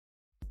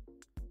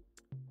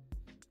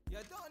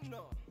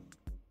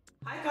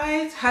Hi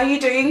guys, how you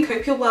doing?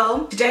 Hope you're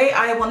well. Today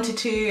I wanted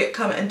to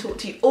come and talk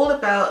to you all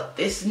about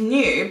this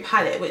new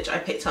palette which I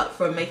picked up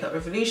from Makeup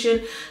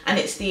Revolution, and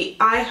it's the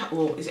I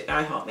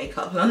Heart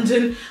Makeup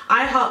London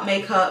I Heart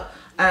Makeup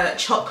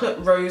Chocolate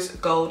Rose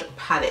Gold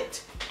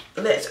palette.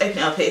 Let's open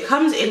it up. It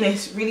comes in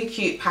this really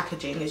cute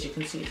packaging, as you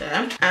can see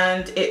there,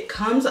 and it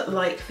comes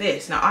like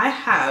this. Now I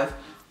have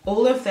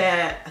all of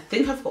their, I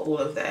think I've got all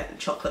of their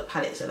chocolate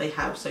palettes that they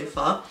have so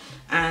far,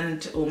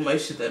 or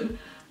most of them.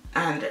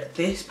 And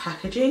this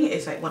packaging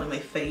is like one of my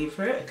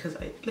favorite because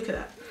look at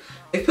that.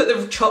 They've put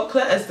the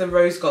chocolate as the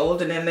rose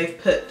gold, and then they've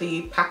put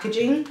the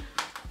packaging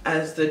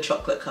as the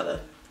chocolate color.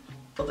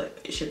 Although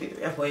it should be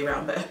the other way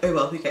around, but oh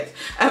well, who cares.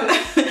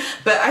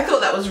 But I thought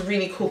that was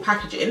really cool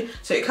packaging.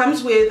 So it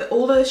comes with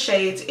all the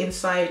shades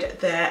inside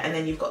there, and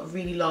then you've got a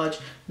really large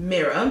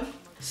mirror.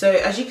 So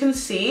as you can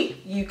see,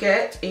 you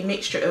get a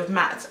mixture of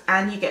matte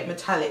and you get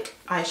metallic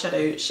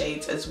eyeshadow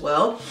shades as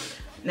well.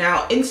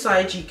 Now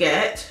inside you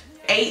get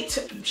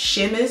 8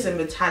 shimmers and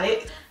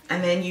metallic,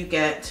 and then you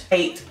get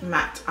 8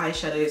 matte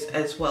eyeshadows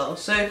as well.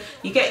 So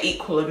you get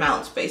equal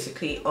amounts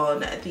basically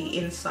on the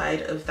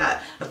inside of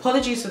that.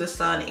 Apologies for the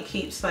sun, it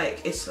keeps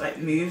it's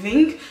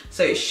moving,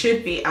 so it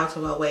should be out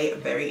of our way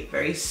very,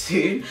 very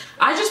soon.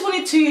 I just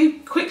wanted to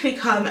quickly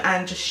come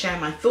and just share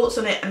my thoughts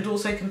on it, and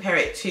also compare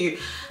it to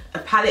a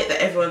palette that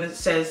everyone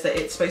says that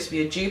it's supposed to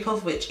be a dupe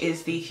of, which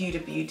is the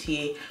Huda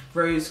Beauty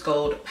Rose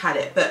Gold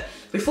palette. But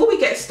before we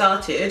get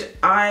started,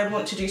 I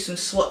want to do some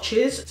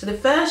swatches. So the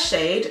first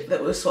shade that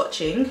we're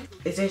swatching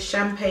is a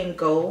Champagne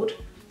Gold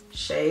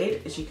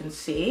shade, as you can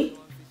see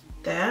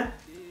there.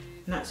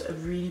 And that's a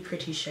really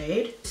pretty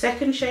shade.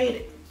 Second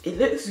shade, it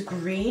looks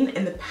green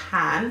in the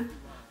pan,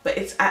 but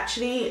it's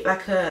actually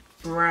like a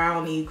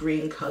browny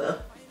green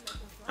color.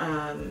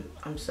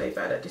 I'm so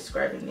bad at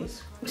describing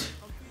these.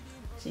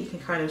 So you can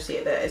kind of see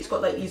it there. It's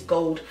got like these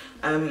gold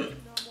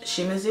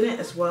shimmers in it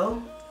as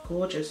well.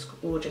 Gorgeous,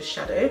 gorgeous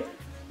shadow.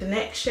 The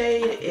next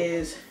shade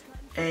is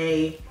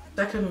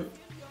like a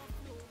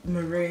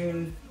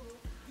maroon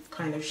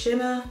kind of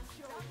shimmer.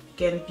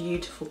 Again,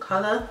 beautiful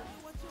color.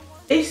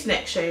 This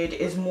next shade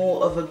is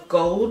more of a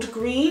gold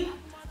green.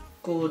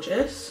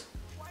 Gorgeous.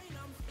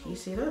 Can you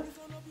see that?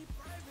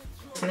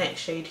 The next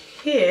shade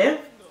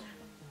here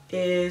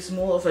is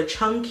more of a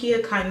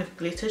chunkier kind of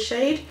glitter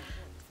shade,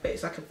 but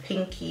it's like a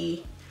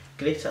pinky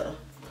glitter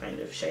kind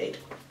of shade.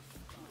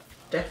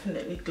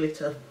 Definitely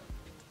glitter.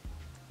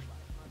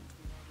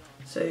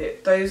 So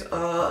those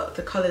are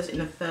the colours in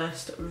the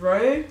first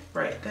row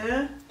right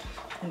there.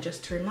 And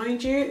just to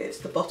remind you, it's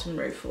the bottom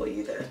row for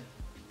you there.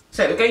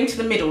 So we're going to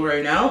the middle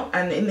row now,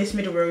 and in this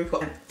middle row we've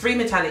got 3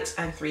 metallics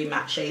and 3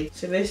 matte shades.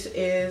 So this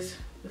is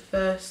the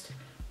first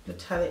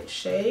metallic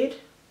shade.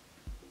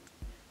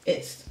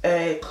 It's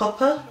a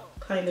copper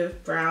kind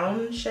of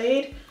brown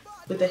shade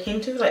with a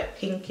hint of like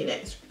pink in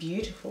it. It's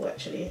beautiful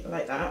actually, I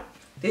like that.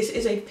 This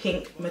is a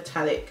pink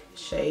metallic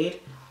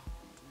shade.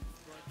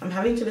 I'm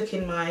having to look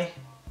in my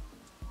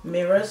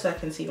mirror so I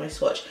can see my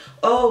swatch.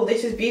 Oh,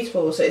 this is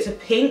beautiful. So it's a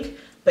pink,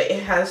 but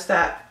it has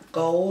that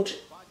gold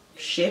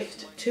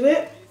shift to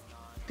it.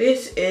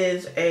 This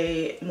is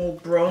a more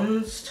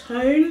bronze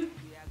tone.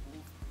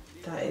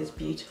 That is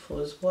beautiful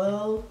as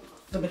well.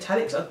 The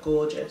metallics are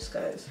gorgeous,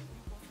 guys.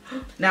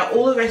 Now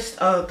all the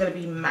rest are going to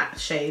be matte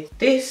shades.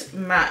 This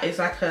matte is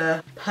like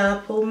a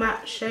purple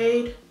matte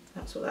shade.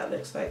 That's what that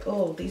looks like.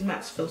 Oh, these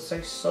mattes feel so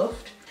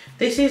soft.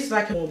 This is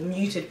like a more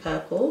muted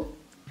purple.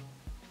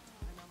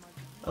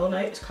 Oh no,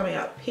 it's coming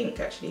out pink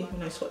actually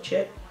when I swatch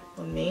it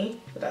on me,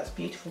 but that's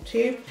beautiful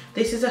too.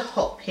 This is a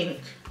hot pink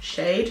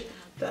shade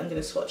that I'm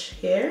going to swatch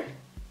here.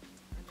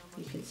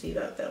 You can see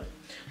that there.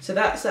 So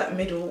that's that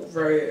middle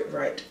row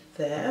right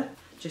there.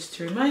 Just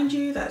to remind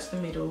you, that's the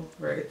middle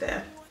row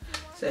there.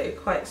 So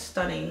quite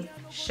stunning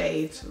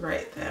shades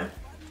right there.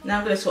 Now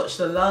I'm going to swatch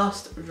the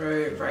last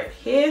row right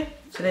here.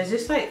 So there's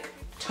this like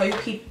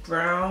taupey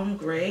brown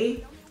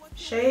grey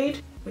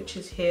shade, which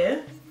is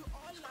here.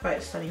 It's quite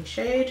a stunning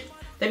shade.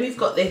 Then we've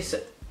got this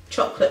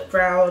chocolate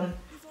brown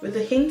with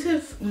a hint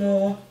of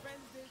more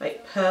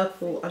like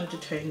purple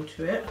undertone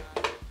to it.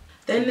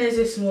 Then there's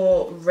this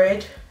more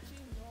red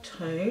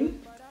tone.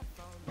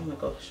 Oh my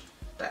gosh,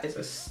 that is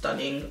a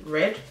stunning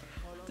red.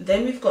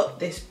 Then we've got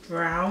this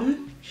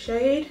brown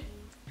shade,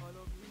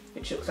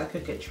 which looks like a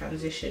good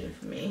transition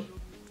for me.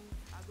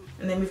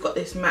 And then we've got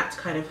this matte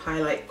kind of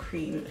highlight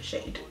cream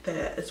shade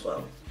there as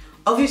well.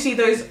 Obviously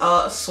those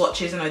are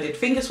swatches, and I did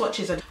finger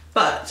swatches,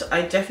 but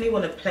I definitely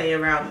want to play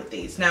around with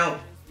these.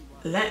 Now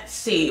let's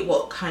see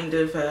what kind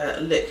of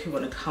look we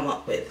want to come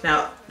up with.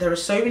 Now there are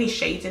so many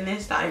shades in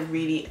this that I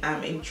really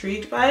am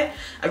intrigued by.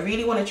 I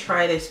really want to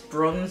try this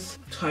bronze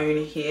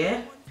tone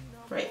here,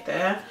 right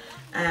there,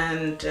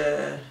 and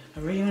I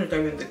really want to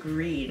go with the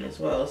green as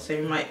well, so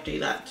we might do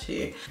that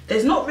too.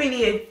 There's not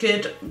really a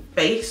good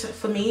base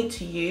for me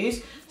to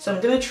use, so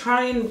I'm going to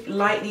try and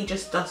lightly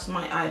just dust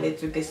my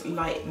eyelids with this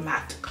light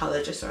matte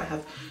colour, just so I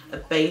have a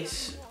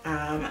base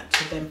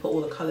to then put all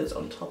the colours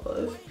on top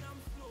of,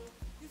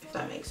 if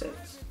that makes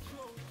sense.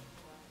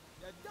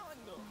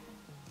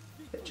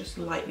 but just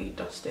lightly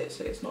dust it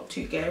so it's not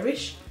too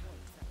garish.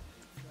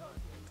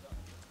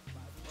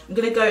 I'm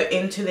going to go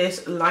into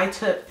this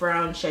lighter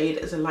brown shade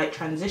as a light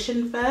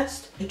transition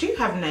first. I do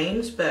have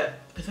names, but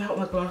without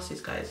my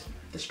glasses, guys,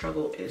 the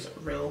struggle is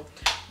real.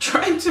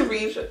 Trying to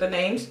read the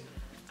names.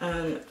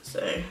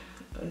 So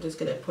I'm just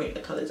going to point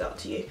the colours out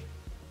to you.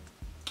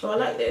 Oh, I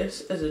like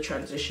this as a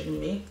transition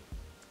me.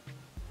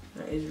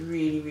 That is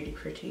really, really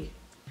pretty.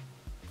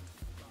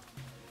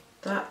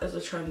 That as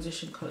a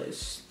transition colour is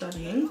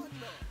stunning.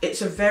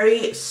 It's a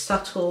very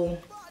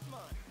subtle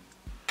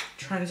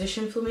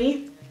transition for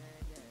me,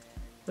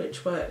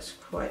 which works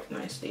quite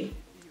nicely.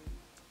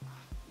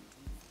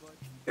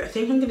 I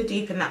think I'm going to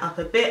deepen that up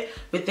a bit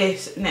with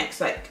this next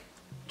like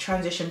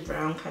transition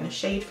brown kind of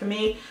shade for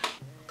me.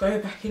 Go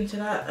back into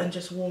that and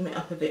just warm it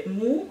up a bit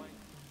more.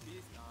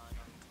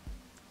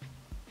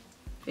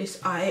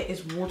 This eye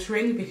is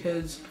watering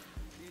because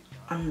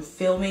I'm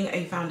filming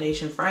a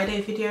Foundation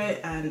Friday video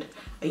and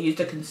I used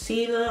a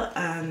concealer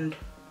and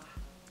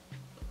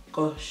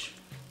gosh,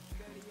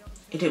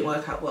 it didn't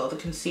work out well. The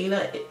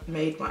concealer, it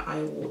made my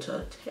eye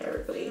water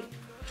terribly.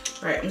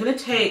 Right, I'm gonna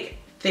take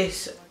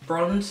this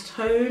bronze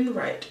tone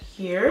right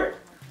here.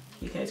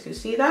 You guys can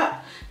see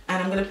that.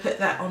 And I'm gonna put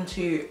that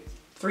onto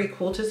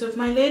 3/4 of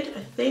my lid,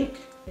 I think.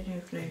 I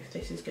don't know if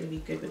this is gonna be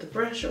good with the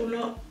brush or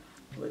not.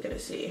 We're gonna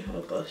see,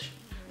 oh gosh.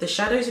 The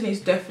shadows in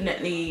these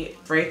definitely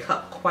break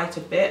up quite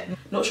a bit.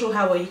 Not sure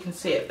how well you can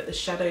see it, but the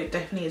shadow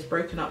definitely is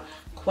broken up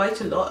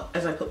quite a lot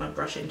as I put my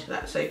brush into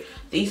that. So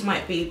these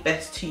might be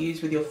best to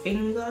use with your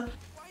finger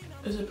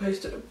as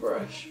opposed to the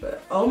brush.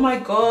 But oh my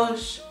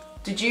gosh,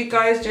 did you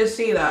guys just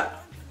see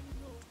that?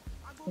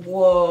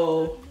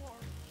 Whoa.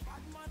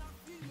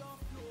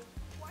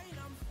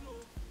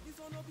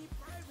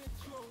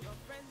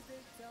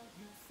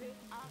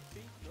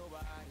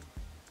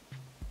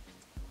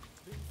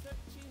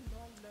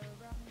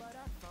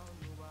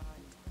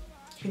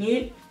 Can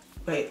you,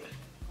 wait,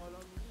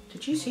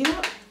 did you see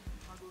that?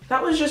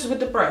 That was just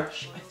with the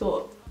brush. I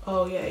thought,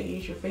 oh yeah,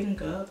 use your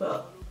finger,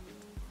 but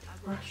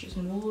the brush is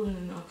more than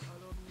enough.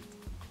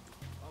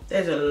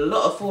 There's a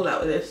lot of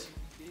fallout with this.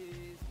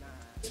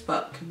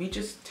 But can we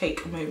just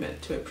take a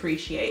moment to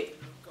appreciate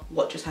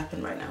what just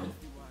happened right now?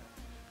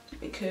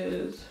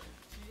 Because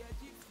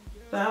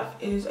that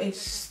is a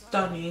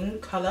stunning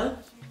colour.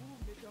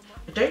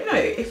 I don't know,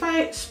 if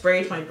I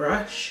sprayed my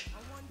brush,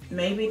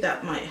 maybe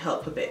that might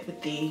help a bit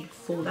with the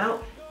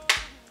fallout,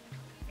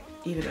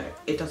 even though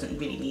it doesn't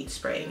really need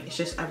spraying. It's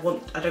just I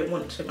don't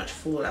want so much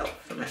fallout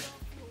from it.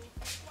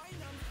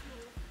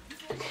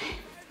 Okay,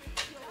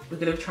 we're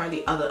gonna try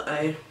the other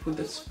eye with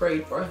the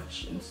sprayed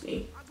brush and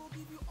see.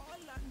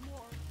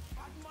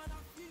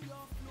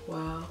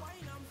 Wow,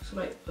 it's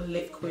like a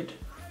liquid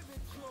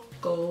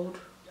gold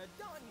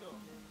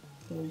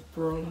or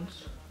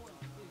bronze.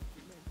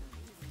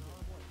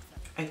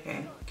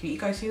 Okay, can you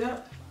guys see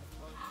that?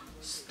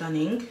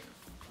 Stunning.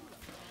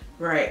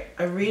 Right,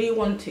 I really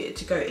want it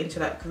to go into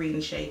that green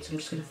shade, so I'm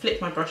just going to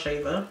flip my brush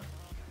over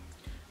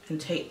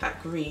and take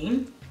that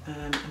green.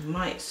 I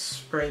might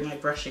spray my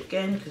brush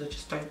again because I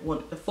just don't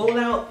want the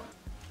fallout.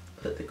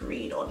 Put the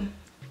green on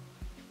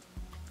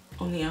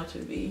the outer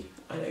V.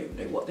 I don't even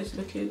know what this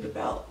look is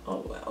about.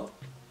 Oh wow.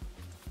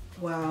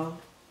 Wow.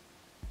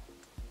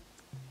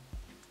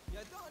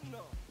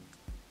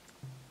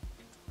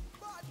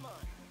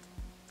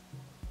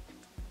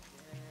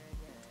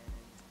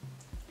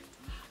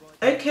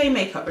 Okay,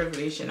 Makeup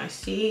Revolution, I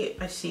see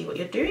what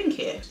you're doing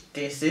here.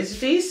 This is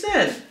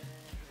decent.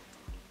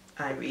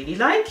 I really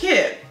like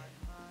it.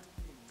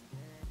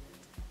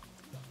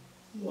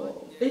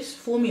 Whoa, this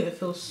formula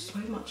feels so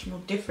much more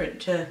different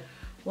to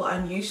what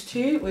I'm used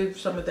to with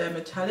some of their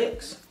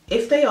metallics.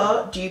 If they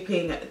are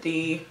duping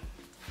the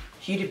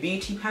Huda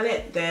Beauty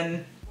palette,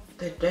 then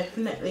they're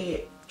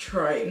definitely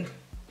trying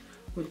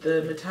with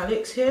the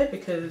metallics here,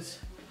 because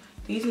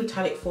these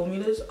metallic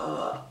formulas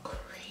are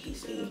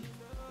crazy.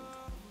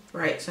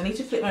 Right, so I need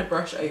to flip my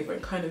brush over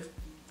and kind of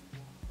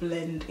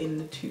blend in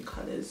the two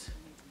colours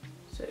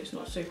so it's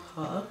not so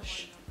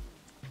harsh.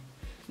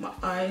 My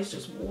eyes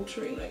just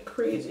watering like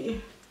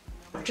crazy.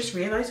 I've just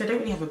realised I don't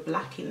really have a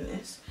black in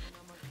this.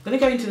 I'm going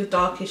to go into the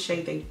darkest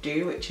shade they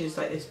do, which is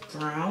like this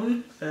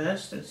brown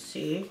first, and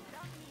see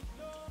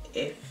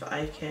if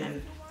I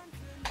can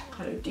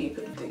kind of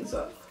deepen things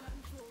up.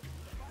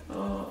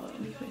 Oh,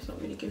 it's not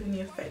really giving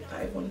the effect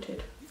that I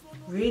wanted.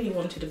 Really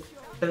wanted a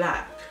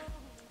black.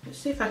 Let's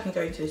see if I can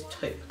go into this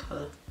taupe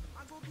colour.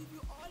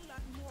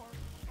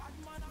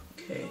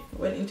 Okay, I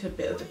went into a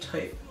bit of the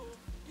taupe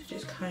to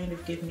just kind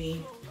of give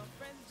me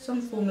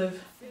some form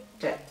of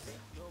depth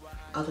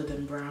other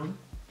than brown.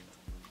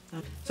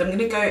 So I'm going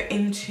to go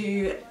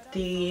into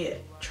the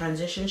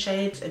transition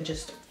shades and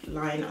just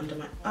line under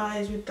my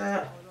eyes with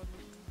that.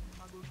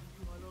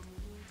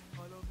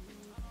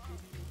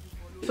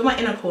 For my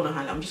inner corner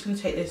highlight, I'm just going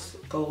to take this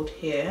gold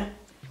here,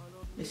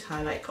 this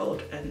highlight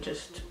gold, and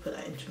just put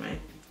that into my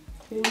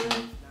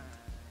corner.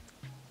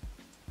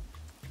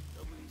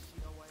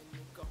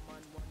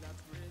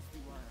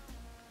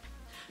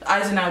 The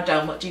eyes are now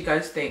done. What do you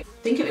guys think?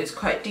 I think it looks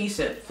quite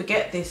decent.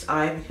 Forget this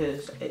eye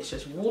because it's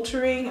just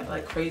watering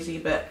like crazy,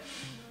 but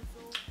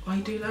I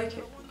do like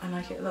it. I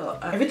like it a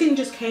lot. Everything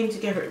just came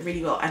together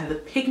really well, and the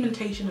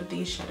pigmentation of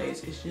these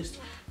shadows is just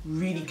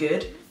really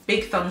good.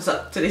 Big thumbs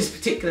up to this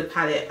particular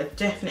palette. I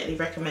definitely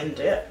recommend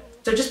it.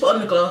 So just put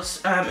on the gloss.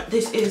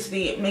 This is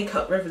the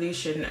Makeup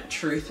Revolution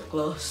Truth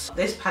Gloss.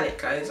 This palette,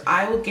 guys,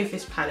 I will give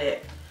this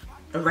palette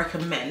a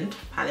recommend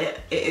palette.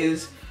 It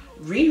is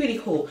really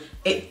cool.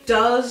 It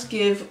does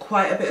give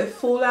quite a bit of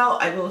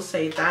fallout, I will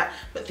say that,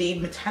 but the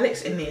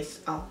metallics in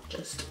this are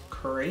just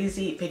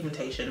crazy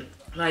pigmentation.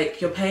 Like,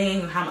 you're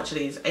paying, how much are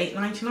these?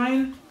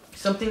 $8.99,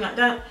 something like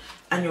that,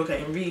 and you're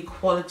getting really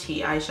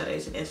quality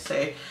eyeshadows in this.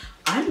 So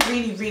I'm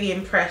really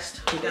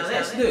impressed with this. Now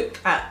let's look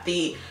at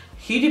the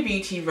Huda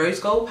Beauty Rose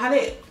Gold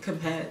palette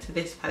compared to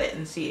this palette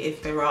and see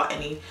if there are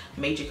any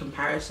major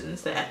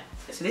comparisons there.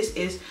 So this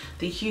is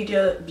the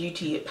Huda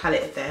Beauty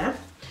palette there,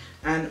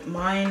 and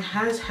mine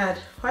has had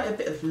quite a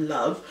bit of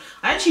love.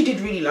 I actually did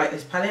really like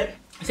this palette.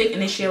 I think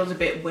initially I was a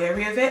bit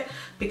wary of it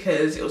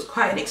because it was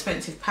quite an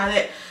expensive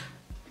palette,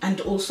 and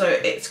also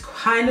it's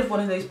kind of one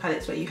of those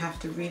palettes where you have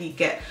to really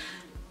get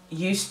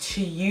used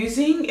to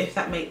using, if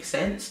that makes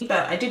sense.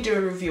 But I did do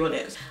a review on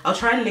it. I'll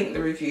try and link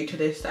the review to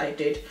this that I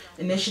did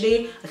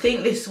initially. I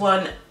think this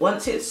one,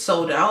 once it's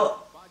sold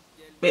out,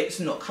 it's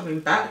not coming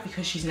back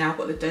because she's now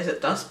got the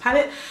Desert Dusk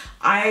palette.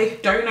 I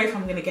don't know if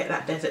I'm gonna get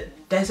that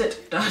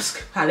Desert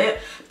Dusk palette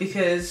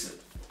because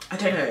I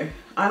don't know.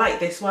 I like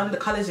this one. The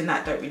colours in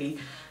that don't really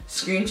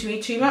scream to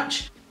me too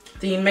much.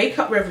 The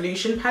Makeup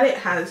Revolution palette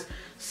has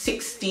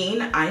 16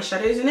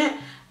 eyeshadows in it,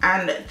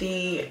 and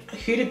the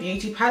Huda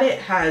Beauty palette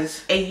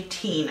has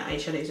 18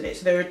 eyeshadows in it.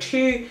 So there are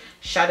 2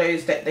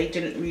 shadows that they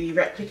didn't really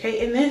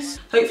replicate in this.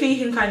 Hopefully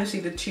you can kind of see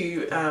the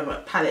 2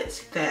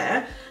 palettes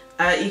there.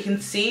 You can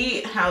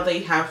see how they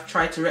have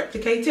tried to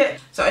replicate it.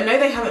 So I know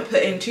they haven't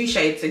put in 2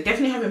 shades. They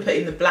definitely haven't put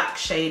in the black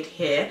shade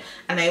here,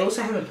 and they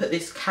also haven't put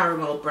this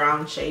caramel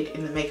brown shade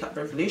in the Makeup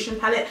Revolution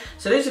palette.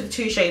 So those are the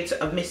 2 shades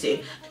that are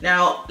missing.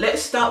 Now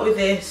let's start with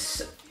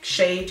this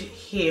shade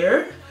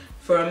here.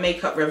 For a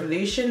Makeup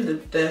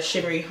Revolution, the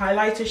shimmery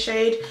highlighter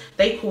shade.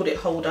 They called it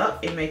Hold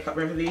Up in Makeup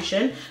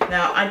Revolution.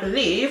 Now I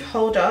believe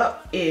Hold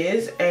Up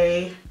is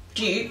a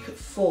dupe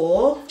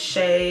for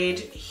shade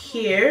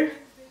here,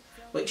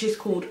 which is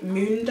called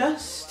Moon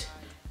Dust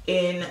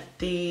in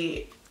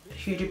the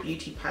Huda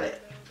Beauty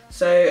palette.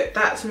 So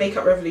that's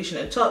Makeup Revolution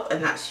at the top,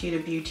 and that's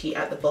Huda Beauty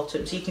at the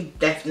bottom. So you can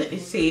definitely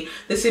see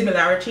the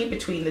similarity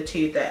between the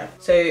 2 there.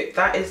 So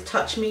that is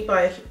Touch Me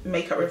by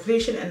Makeup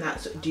Revolution, and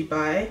that's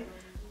Dubai.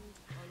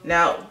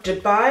 Now,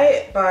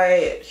 Dubai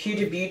by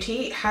Huda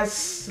Beauty has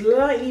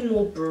slightly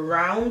more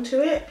brown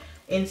to it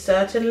in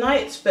certain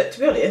lights, but to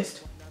be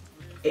honest,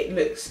 it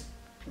looks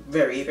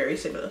very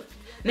similar.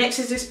 Next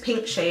is this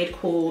pink shade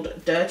called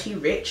Dirty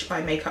Rich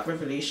by Makeup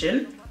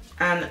Revolution,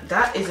 and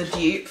that is a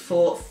dupe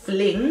for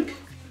Fling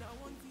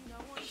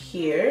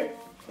here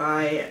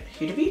by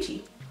Huda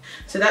Beauty.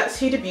 So that's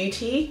Huda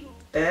Beauty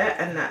there,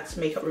 and that's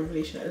Makeup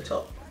Revolution at the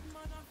top.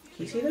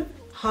 Can you see them?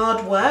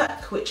 Hard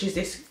Work, which is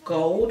this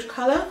gold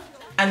colour,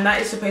 and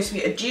that is supposed to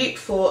be a dupe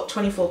for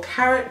 24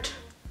 Carat,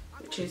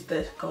 which is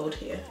the gold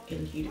here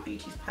in Huda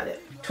Beauty's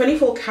palette.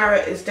 24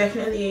 Carat is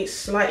definitely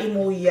slightly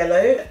more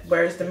yellow,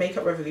 whereas the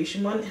Makeup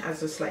Revolution one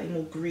has a slightly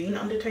more green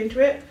undertone to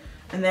it.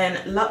 And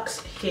then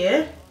Luxe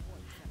here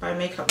by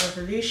Makeup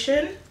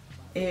Revolution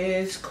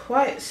is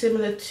quite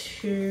similar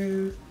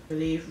to, I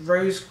believe,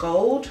 Rose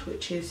Gold,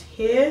 which is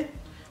here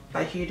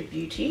by Huda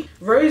Beauty.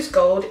 Rose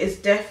Gold is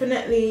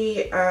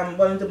definitely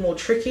one of the more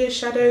trickier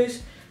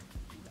shadows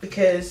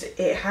because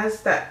it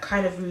has that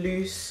kind of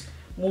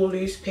more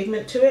loose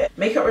pigment to it.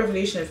 Makeup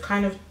Revolution have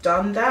kind of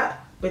done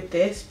that with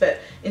this, but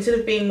instead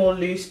of being more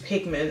loose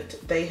pigment,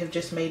 they have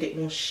just made it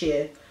more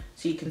sheer.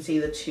 So you can see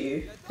the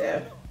 2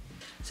 there.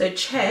 So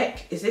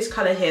Check is this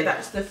colour here.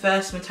 That's the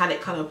first metallic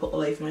colour I put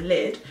all over my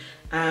lid.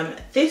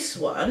 This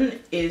one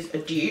is a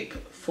dupe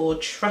for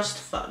Trust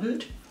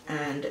Fund,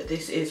 and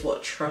this is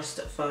what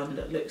Trust Fund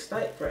looks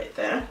like right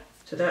there.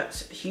 So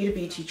that's Huda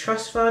Beauty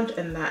Trust Fund,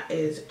 and that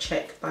is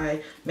Check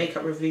by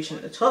Makeup Revolution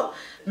at the top.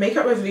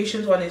 Makeup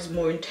Revolution's one is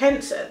more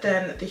intense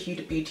than the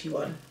Huda Beauty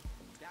one,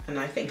 and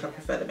I think I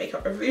prefer the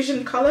Makeup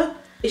Revolution colour.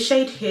 This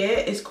shade here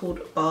is called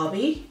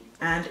Barbie,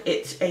 and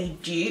it's a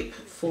dupe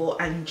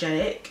for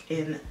Angelic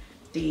in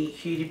the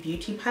Huda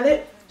Beauty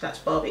palette. That's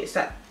Barbie. It's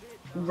that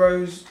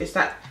rose, it's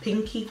that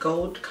pinky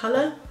gold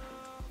colour,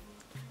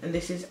 and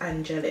this is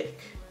Angelic.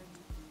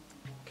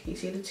 Can you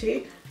see the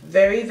 2?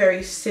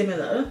 Very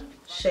similar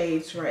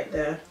shades right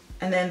there.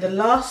 And then the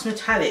last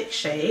metallic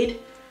shade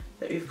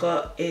that we've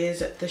got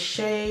is the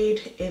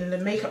shade in the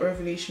Makeup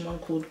Revolution one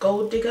called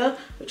Gold Digger,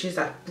 which is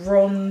that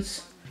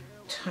bronze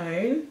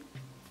tone.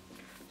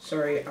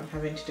 Sorry, I'm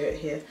having to do it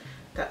here.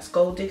 That's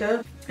Gold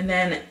Digger. And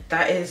then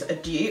that is a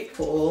dupe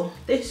for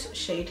this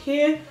shade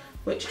here,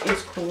 which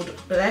is called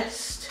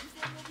Blessed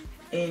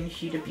in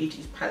Huda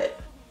Beauty's palette.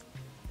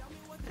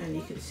 And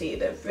you can see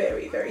they're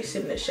very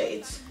similar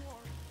shades.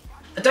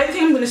 I don't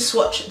think I'm going to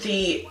swatch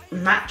the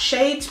matte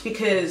shades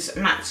because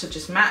mattes are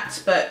just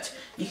mattes, but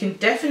you can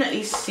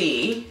definitely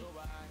see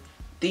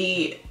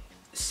the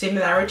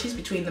similarities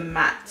between the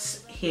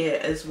mattes here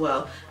as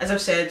well. As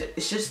I've said,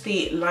 it's just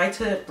the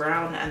lighter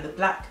brown and the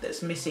black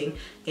that's missing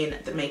in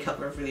the Makeup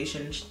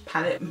Revolution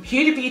palette.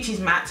 Huda Beauty's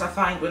mattes I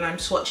find when I'm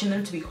swatching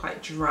them to be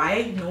quite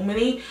dry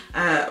normally,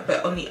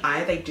 but on the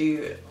eye they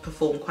do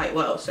perform quite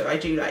well, so I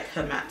do like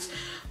her mattes.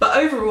 But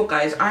overall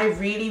guys, I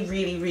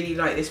really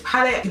like this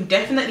palette. You can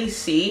definitely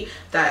see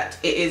that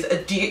it is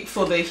a dupe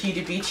for the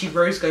Huda Beauty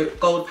Rose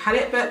Gold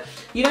palette, but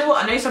you know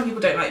what, I know some people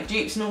don't like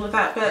dupes and all of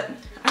that, but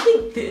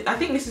I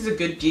think this is a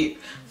good dupe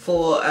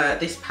for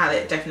this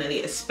palette,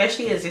 definitely,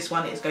 especially as this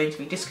one is going to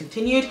be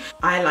discontinued.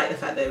 I like the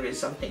fact there is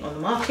something on the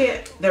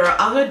market. There are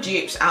other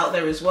dupes out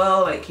there as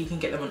well, like you can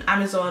get them on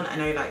Amazon. I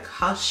know like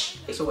Hush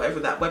or whatever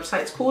that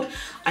website's called.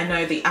 I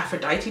know the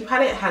Aphrodite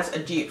palette has a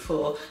dupe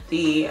for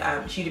the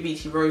Huda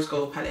Beauty Rose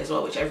Gold palette as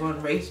well, which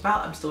everyone raves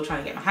about. I'm still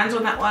trying to get my hands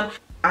on that one.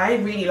 I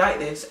really like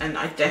this and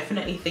I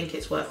definitely think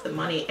it's worth the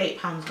money.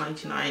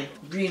 £8.99,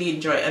 really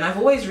enjoy it. And I've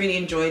always really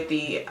enjoyed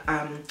the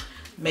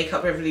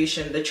Makeup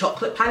Revolution, the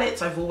chocolate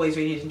palettes. I've always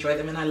really enjoyed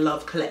them and I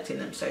love collecting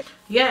them. So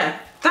yeah,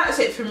 that's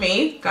it for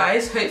me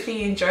guys.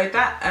 Hopefully you enjoyed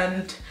that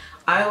and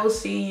I will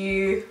see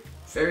you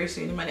very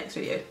soon in my next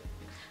video.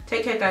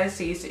 Take care guys,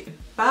 see you soon.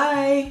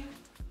 Bye.